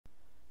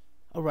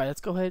Alright,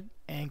 let's go ahead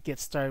and get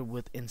started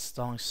with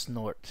installing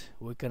Snort.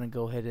 We're going to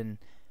go ahead and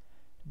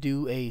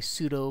do a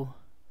sudo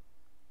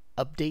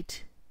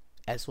update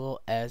as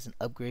well as an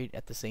upgrade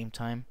at the same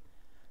time.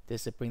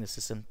 This will bring the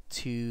system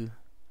to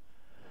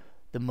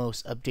the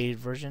most updated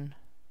version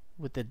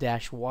with the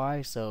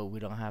 -y, so we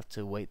don't have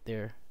to wait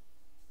there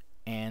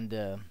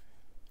and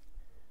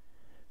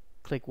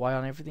click Y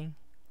on everything.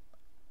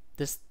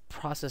 This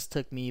process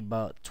took me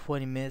about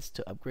 20 minutes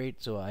to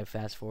upgrade, so I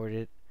fast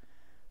forwarded it.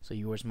 So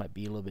yours might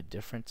be a little bit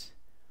different.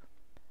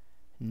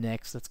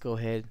 Next, let's go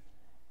ahead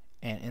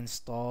and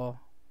install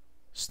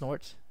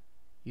Snort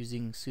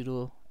using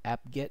sudo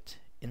apt-get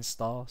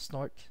install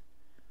snort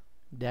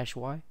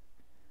 -y.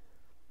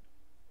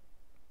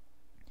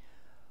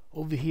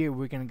 Over here,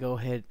 we're going to go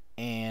ahead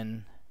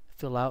and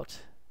fill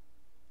out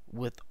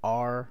with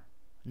our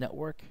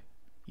network.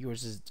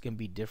 Yours is going to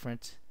be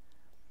different.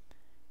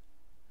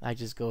 I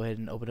just go ahead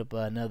and open up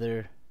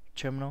another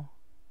terminal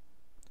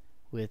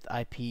with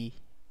IP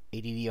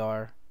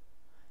ADDR,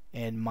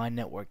 and my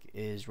network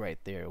is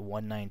right there,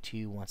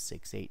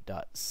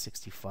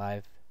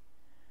 192.168.65.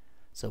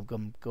 So I'm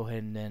going to go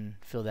ahead and then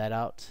fill that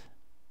out.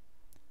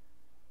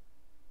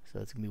 So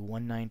it's going to be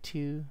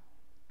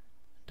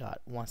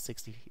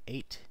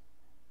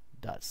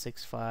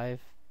 192.168.65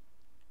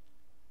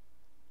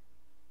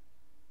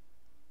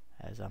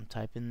 as I'm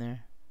typing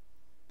there,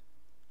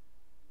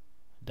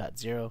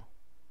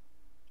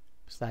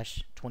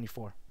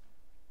 .0/24.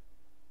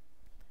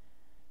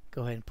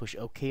 Go ahead and push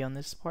OK on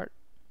this part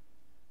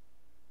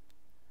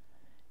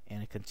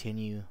and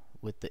continue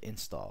with the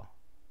install.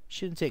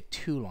 Shouldn't take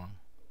too long.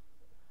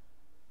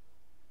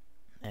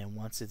 And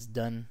once it's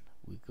done,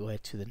 we go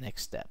ahead to the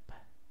next step.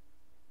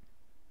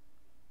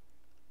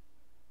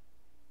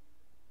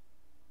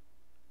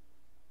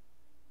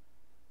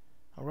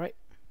 Alright,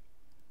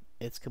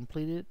 it's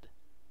completed.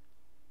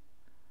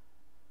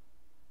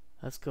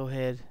 Let's go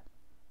ahead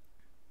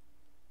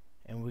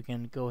and we're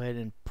going to go ahead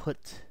and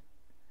put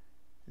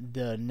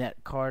the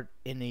net card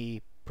in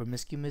a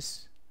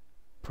promiscuous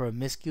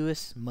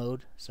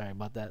mode. Sorry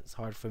about that, it's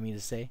hard for me to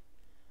say.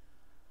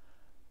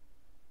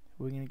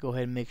 We're going to go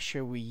ahead and make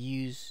sure we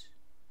use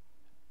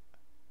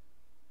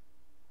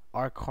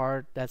our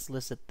card that's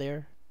listed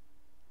there,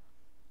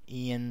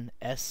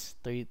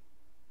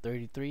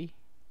 ENS33.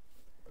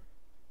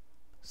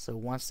 So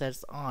once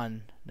that's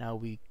on, now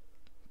we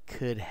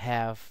could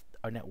have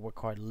our network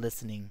card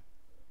listening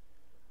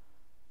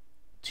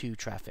to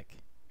traffic.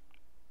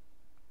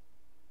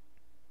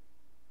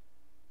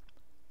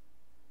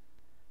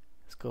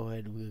 Let's go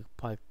ahead, we'll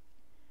probably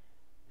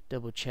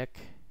double check.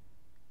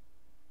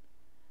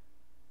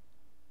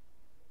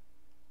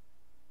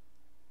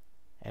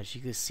 As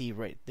you can see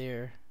right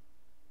there,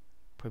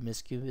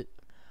 promiscuous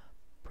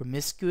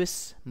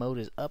mode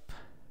is up.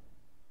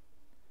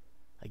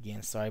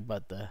 Again, sorry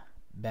about the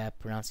bad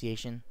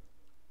pronunciation.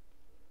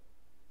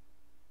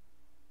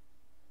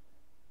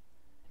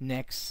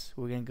 Next,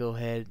 we're going to go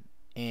ahead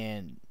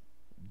and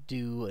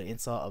do an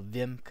install of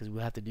Vim because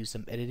we'll have to do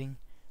some editing.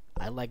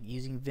 I like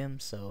using Vim,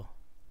 so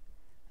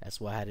that's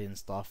why I had to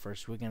install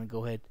first. We're going to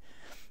go ahead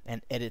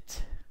and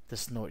edit the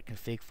Snort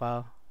config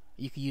file.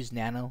 You can use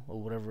Nano or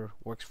whatever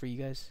works for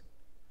you guys.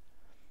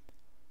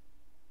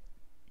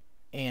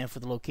 And for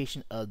the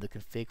location of the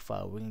config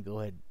file, we're going to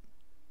go ahead.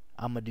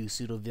 I'm going to do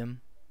sudo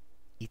vim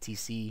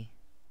etc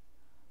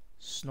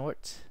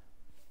snort.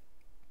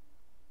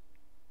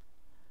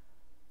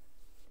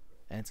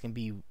 And it's going to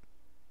be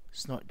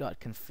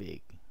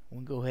snort.config.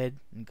 We'll go ahead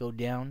and go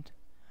down.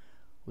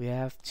 We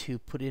have to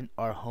put in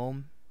our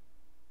home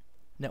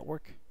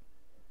network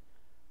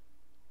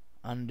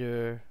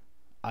under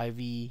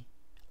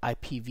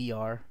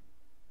IPVR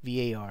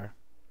VAR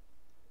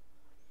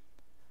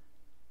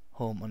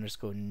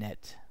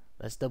home_net.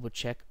 Let's double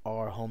check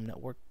our home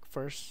network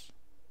first,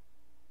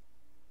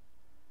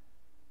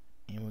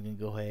 and we're going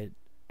to go ahead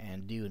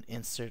and do an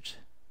insert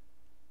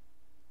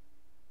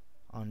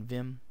on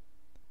Vim.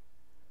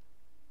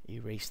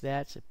 Erase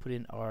that, put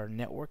in our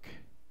network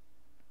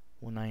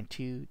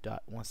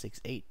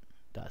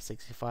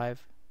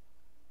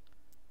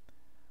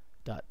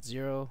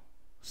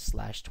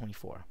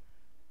 192.168.65.0/24.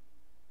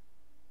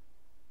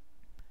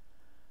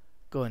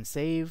 Go and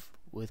save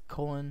with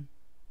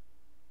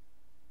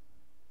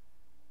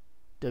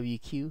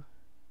 :WQ.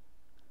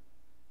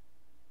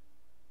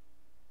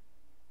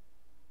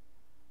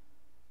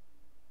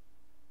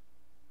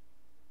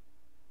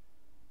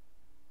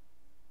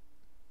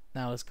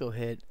 Now let's go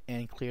ahead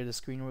and clear the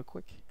screen real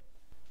quick.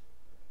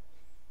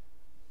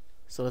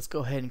 So let's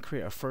go ahead and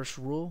create our first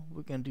rule.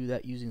 We're going to do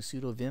that using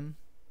sudo vim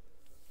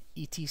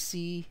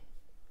etc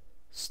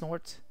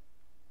snort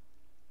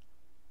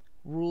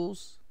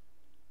rules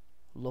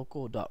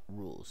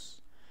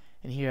local.rules,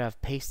 and here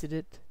I've pasted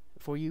it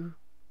for you.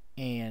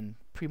 And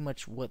pretty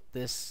much what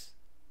this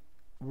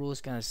rule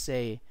is going to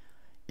say,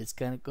 it's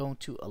going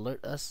to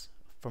alert us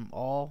from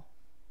all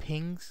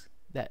pings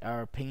that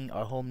are pinging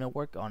our home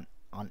network on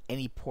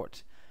any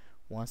port.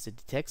 Once it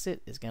detects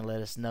it, it's going to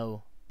let us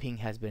know ping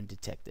has been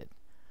detected.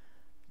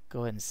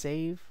 Go ahead and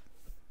save.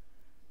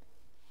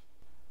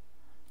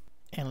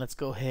 And let's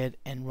go ahead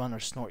and run our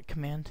snort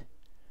command.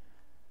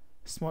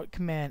 Snort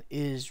command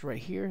is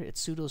right here.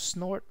 It's sudo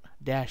snort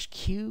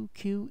 -q.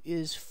 Q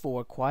is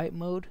for quiet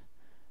mode,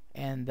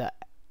 and the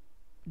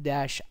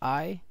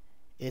 -i,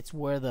 it's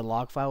where the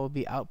log file will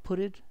be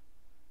outputted,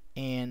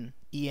 and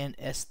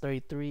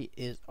ENS33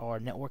 is our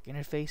network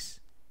interface,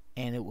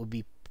 and it will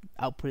be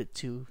outputted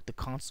to the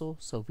console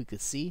so we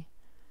could see.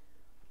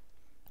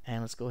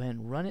 And let's go ahead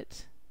and run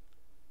it.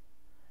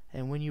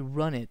 And when you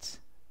run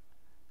it,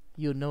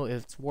 you'll know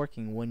if it's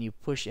working when you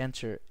push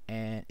enter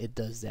and it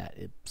does that.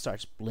 It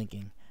starts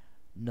blinking,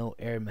 no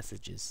error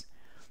messages.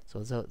 So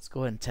let's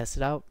go ahead and test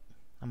it out.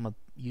 I'm gonna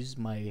use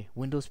my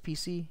Windows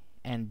PC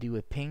and do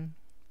a ping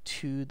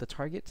to the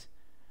target,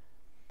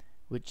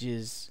 which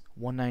is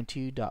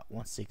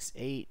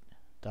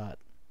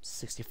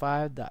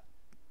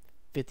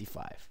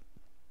 192.168.65.55.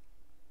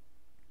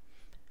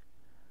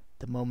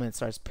 The moment it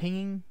starts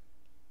pinging,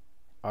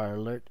 our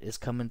alert is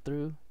coming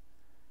through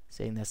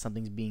saying that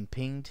something's being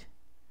pinged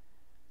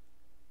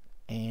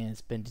and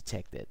it's been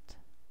detected.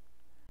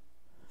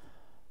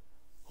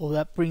 Well,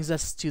 that brings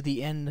us to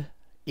the end.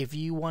 If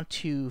you want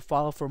to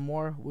follow for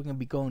more, we're going to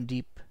be going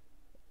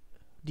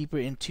deeper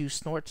into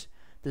Snort.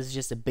 This is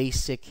just a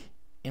basic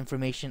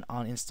information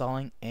on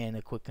installing and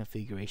a quick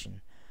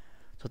configuration.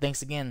 So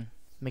thanks again.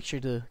 Make sure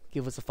to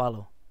give us a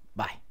follow.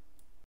 Bye.